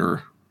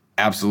quarter,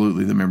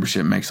 absolutely the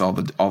membership makes all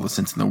the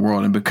sense in the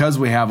world. And because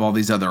we have all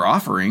these other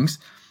offerings,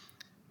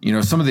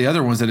 some of the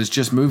other ones that it's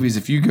just movies,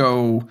 if you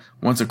go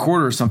once a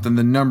quarter or something,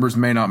 the numbers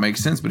may not make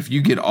sense. But if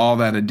you get all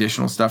that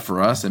additional stuff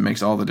for us, it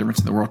makes all the difference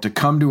in the world to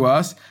come to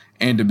us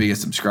and to be a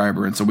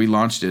subscriber. And so we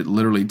launched it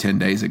literally 10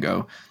 days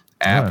ago,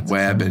 app,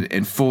 web,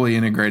 and fully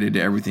integrated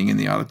to everything in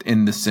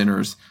the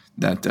centers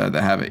that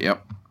have it.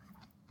 Yep.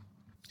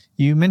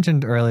 You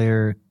mentioned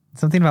earlier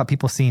something about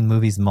people seeing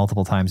movies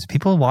multiple times.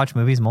 People watch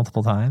movies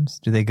multiple times.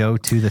 Do they go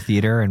to the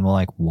theater and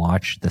will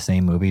watch the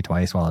same movie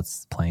twice while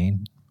it's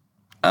playing?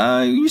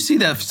 You see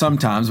that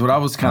sometimes. What I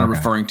was kind of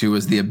referring to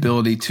is the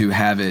ability to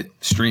have it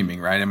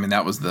streaming, right? I mean,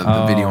 that was the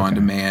video on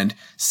demand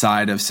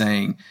side of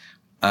saying,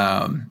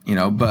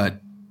 but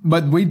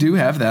we do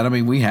have that. I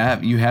mean,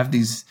 you have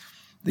these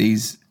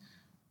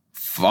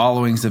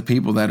followings of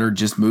people that are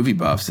just movie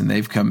buffs, and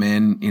they've come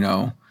in,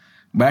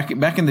 back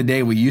in the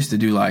day, we used to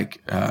do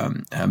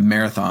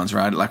marathons,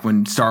 right? Like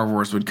when Star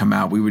Wars would come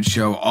out, we would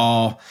show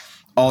all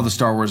the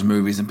Star Wars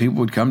movies, and people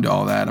would come to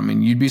all that. I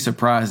mean, you'd be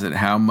surprised at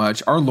how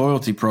much our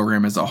loyalty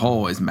program as a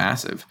whole is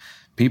massive.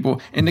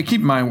 People, and to keep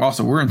in mind,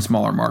 also, we're in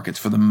smaller markets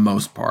for the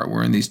most part.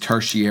 We're in these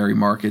tertiary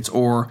markets,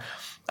 or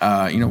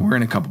we're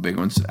in a couple big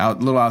ones, a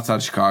little outside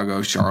of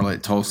Chicago,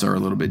 Charlotte, Tulsa are a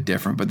little bit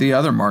different, but the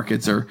other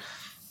markets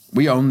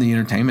we own the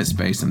entertainment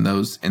space in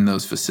those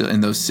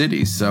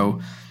cities. So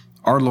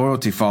our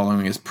loyalty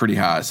following is pretty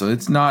high. So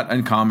it's not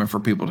uncommon for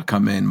people to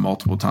come in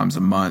multiple times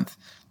a month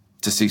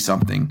to see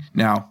something.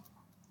 Now,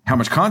 how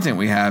much content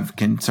we have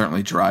can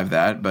certainly drive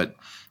that, but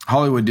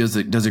Hollywood does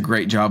a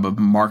great job of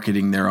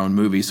marketing their own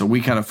movies. So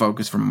we kind of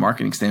focus from a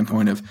marketing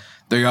standpoint of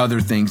the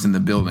other things in the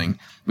building.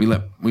 We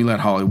let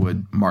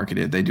Hollywood market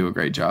it. They do a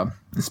great job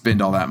and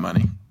spend all that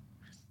money.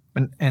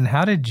 And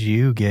how did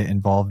you get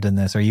involved in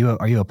this? Are you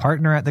a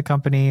partner at the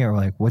company,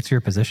 or what's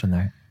your position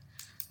there?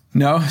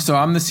 No, so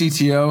I'm the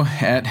CTO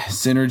at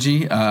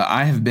Cinergy.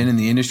 I have been in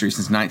the industry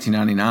since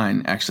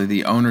 1999. Actually,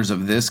 the owners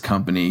of this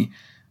company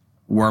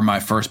were my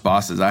first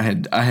bosses. I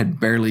had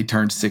barely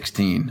turned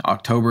 16.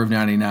 October of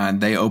 99,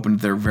 they opened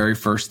their very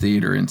first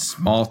theater in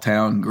small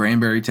town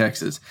Granbury,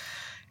 Texas.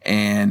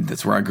 And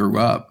that's where I grew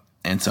up.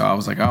 And so I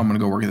was like, I'm going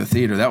to go work at the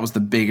theater. That was the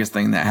biggest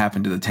thing that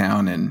happened to the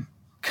town in,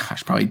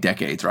 probably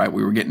decades, right?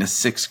 We were getting a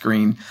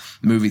 6-screen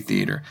movie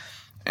theater.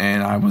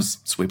 And I was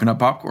sweeping up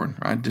popcorn,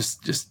 right?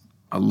 Just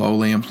a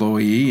lowly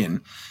employee. And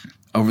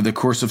over the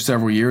course of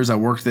several years, I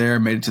worked there,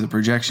 made it to the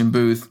projection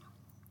booth.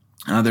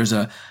 There's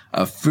a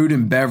food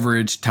and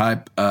beverage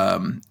type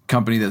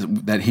company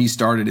that he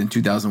started in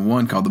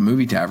 2001 called the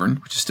Movie Tavern,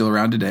 which is still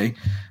around today,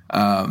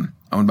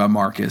 owned by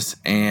Marcus.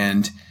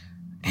 And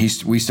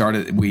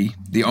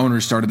the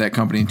owners started that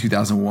company in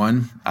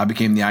 2001. I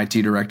became the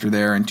IT director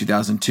there in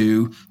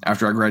 2002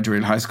 after I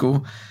graduated high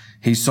school.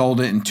 He sold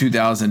it in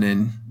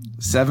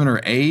 2007 or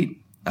 8.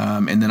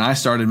 And then I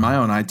started my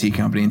own IT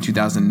company in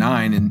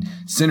 2009, and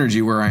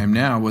Cinergy, where I am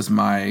now,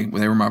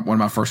 they were one of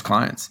my first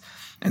clients.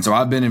 And so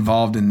I've been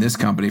involved in this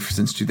company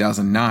since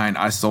 2009.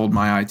 I sold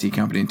my IT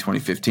company in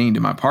 2015 to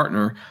my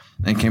partner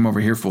and came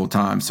over here full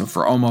time. So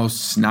for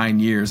almost 9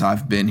 years,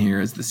 I've been here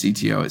as the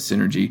CTO at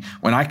Cinergy.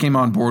 When I came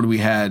on board, we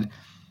had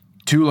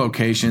 2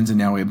 locations, and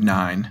now we have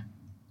 9.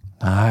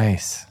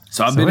 Nice.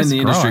 So I've been in the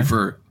industry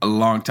for a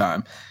long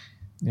time.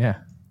 Yeah.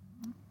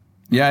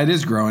 Yeah, it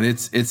is growing.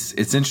 It's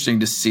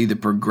interesting to see the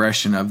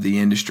progression of the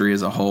industry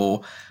as a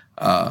whole.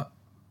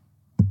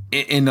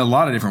 In a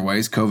lot of different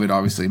ways. COVID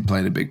obviously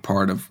played a big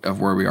part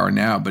of where we are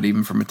now, but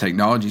even from a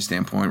technology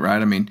standpoint,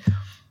 right? I mean,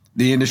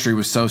 the industry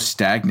was so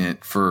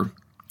stagnant for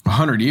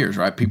 100 years,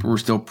 right? People were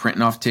still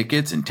printing off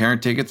tickets and tearing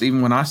tickets.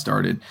 Even when I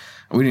started,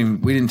 we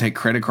didn't take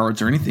credit cards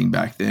or anything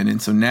back then.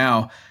 And so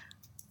now,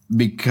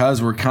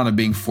 because we're kind of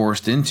being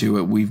forced into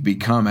it, we've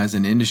become as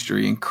an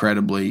industry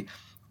incredibly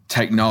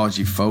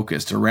technology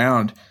focused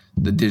around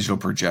the digital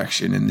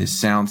projection, and the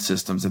sound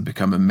systems have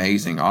become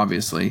amazing,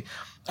 obviously.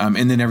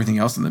 And then everything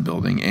else in the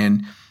building,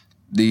 and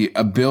the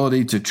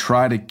ability to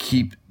try to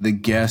keep the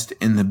guest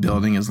in the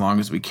building as long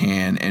as we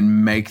can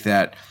and make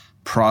that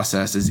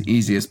process as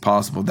easy as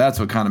possible. That's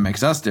what kind of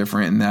makes us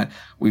different, in that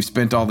we've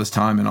spent all this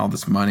time and all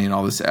this money and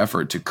all this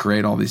effort to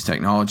create all these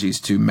technologies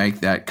to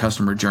make that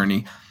customer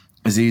journey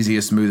as easy,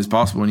 as smooth as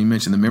possible. And you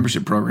mentioned the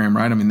membership program,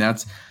 right? I mean,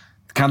 that's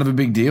kind of a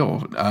big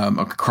deal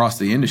across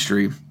the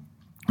industry.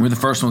 We're the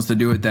first ones to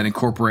do it that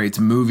incorporates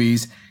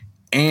movies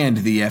and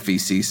the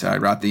FEC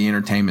side, right? The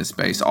entertainment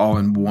space, all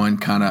in one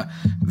kind of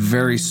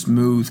very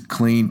smooth,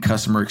 clean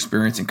customer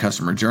experience and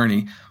customer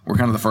journey. We're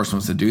kind of the first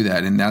ones to do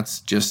that. And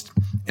that's just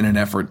in an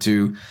effort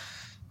to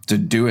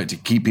do it, to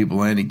keep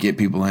people in and get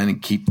people in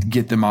and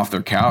get them off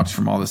their couch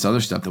from all this other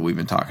stuff that we've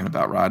been talking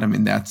about, right? I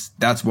mean, that's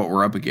what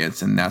we're up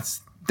against. And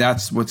that's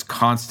what's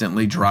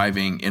constantly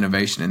driving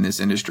innovation in this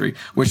industry,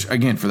 which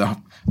again, for the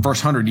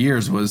first 100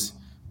 years was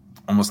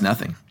almost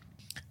nothing.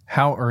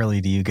 How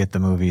early do you get the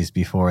movies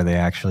before they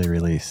actually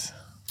release?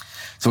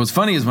 So what's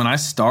funny is when I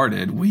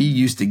started, we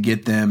used to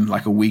get them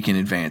like a week in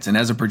advance. And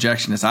as a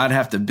projectionist, I'd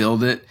have to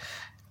build it,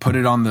 put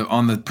it on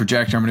the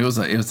projector. I mean, it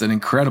was an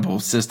incredible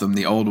system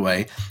the old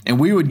way. And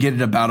we would get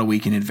it about a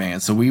week in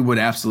advance. So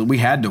we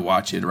had to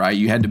watch it, right?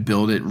 You had to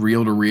build it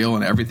reel to reel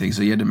and everything.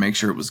 So you had to make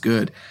sure it was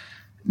good.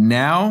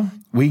 Now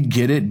we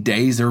get it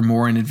days or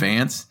more in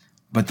advance,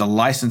 but the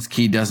license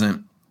key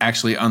doesn't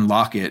actually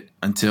unlock it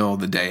until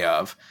the day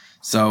of.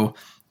 So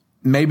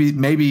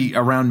maybe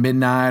around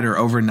midnight or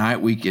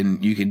overnight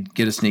you could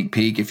get a sneak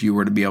peek if you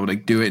were to be able to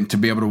do it and to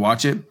be able to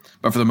watch it.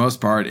 But for the most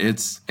part,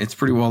 it's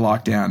pretty well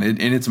locked down and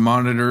it's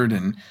monitored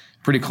and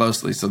pretty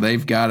closely. So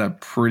they've got a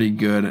pretty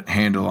good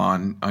handle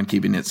on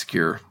keeping it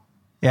secure.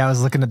 Yeah, I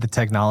was looking at the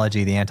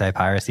technology, the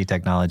anti-piracy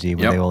technology,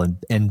 where they will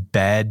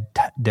embed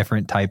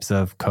different types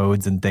of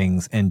codes and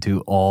things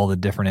into all the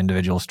different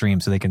individual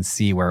streams so they can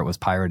see where it was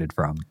pirated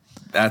from.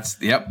 I've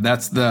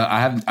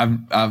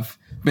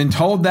been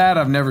told that.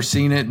 I've never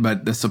seen it,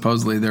 but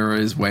supposedly there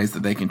is ways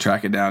that they can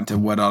track it down to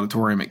what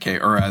auditorium it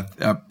came or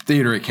a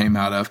theater it came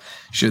out of,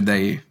 should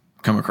they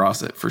come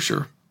across it, for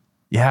sure.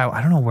 Yeah,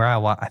 I don't know where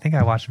I think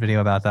I watched a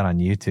video about that on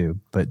YouTube,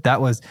 but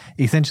that was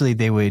essentially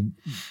they would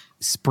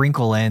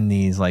sprinkle in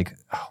these, like,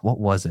 what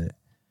was it?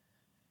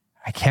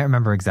 I can't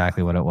remember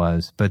exactly what it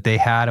was, but they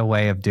had a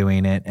way of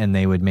doing it and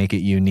they would make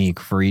it unique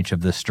for each of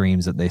the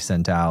streams that they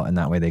sent out. And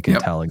that way they could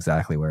tell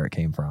exactly where it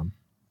came from.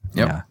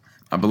 Yep. Yeah.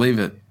 I believe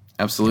it.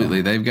 Absolutely.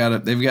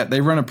 Yeah.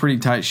 They run a pretty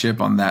tight ship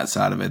on that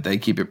side of it. They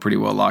keep it pretty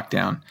well locked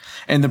down.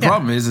 And the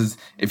problem is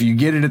if you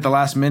get it at the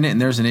last minute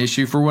and there's an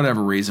issue for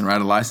whatever reason, right?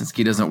 A license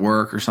key doesn't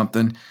work or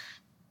something,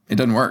 it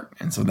doesn't work.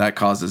 And so that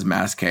causes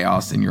mass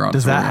chaos in your auditorium.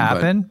 Does that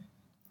happen?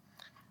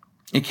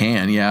 It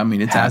can, yeah. I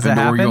mean, it's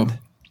happened.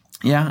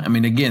 Yeah. I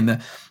mean, again,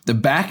 the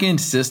back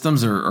end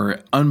systems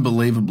are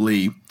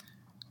unbelievably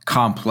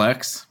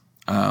complex,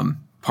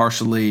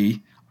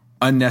 partially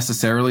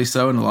unnecessarily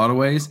so in a lot of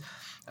ways.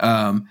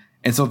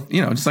 And so,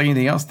 just like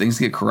anything else, things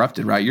get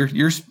corrupted, right?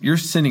 You're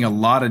sending a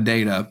lot of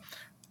data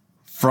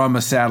from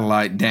a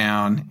satellite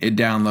down. It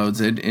downloads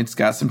it. It's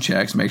got some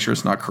checks, make sure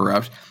it's not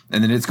corrupt,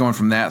 and then it's going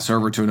from that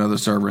server to another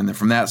server, and then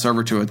from that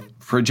server to a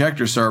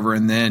projector server,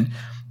 and then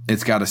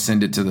it's got to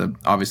send it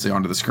obviously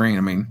onto the screen.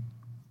 I mean,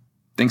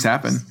 things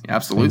happen.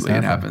 Absolutely,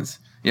 it happens.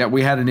 Yeah,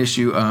 we had an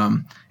issue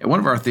at one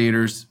of our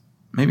theaters,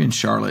 maybe in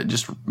Charlotte,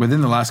 just within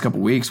the last couple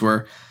of weeks,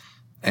 where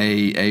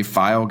a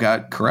file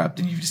got corrupt,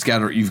 and you've got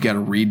to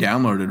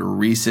re-download it or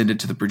resend it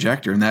to the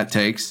projector, and that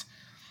takes,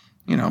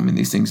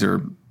 these things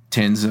are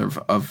tens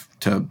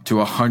to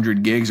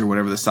 100 gigs or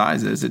whatever the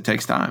size is. It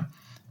takes time,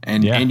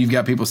 and you've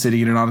got people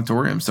sitting in an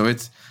auditorium, so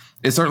it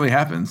certainly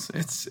happens.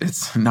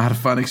 It's not a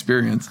fun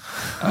experience.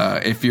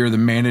 If you're the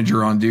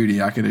manager on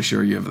duty, I can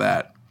assure you of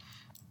that.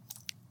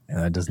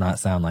 Yeah, that does not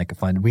sound like a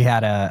fun. We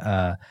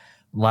had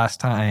last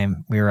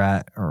time we were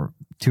at, or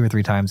 2 or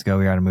 3 times ago,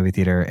 we were at a movie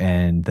theater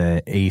and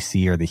the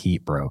AC or the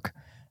heat broke.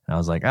 And I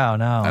was like, oh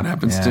no. That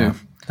happens too.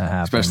 That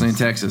happens. Especially in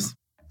Texas.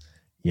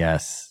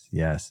 Yes.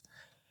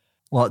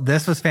 Well,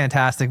 this was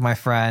fantastic, my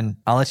friend.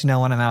 I'll let you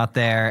know when I'm out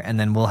there, and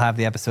then we'll have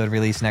the episode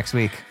released next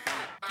week.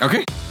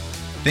 Okay.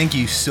 Thank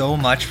you so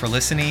much for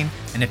listening.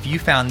 And if you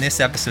found this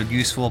episode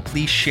useful,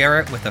 please share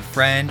it with a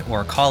friend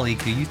or a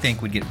colleague who you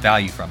think would get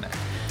value from it.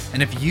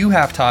 And if you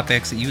have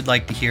topics that you'd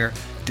like to hear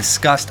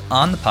discussed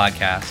on the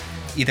podcast,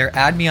 either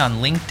add me on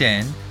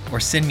LinkedIn or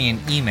send me an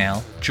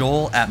email,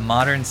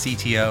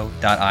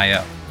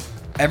 joel@moderncto.io.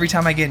 Every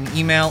time I get an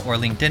email or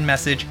LinkedIn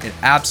message, it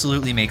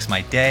absolutely makes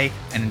my day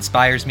and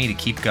inspires me to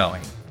keep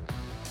going.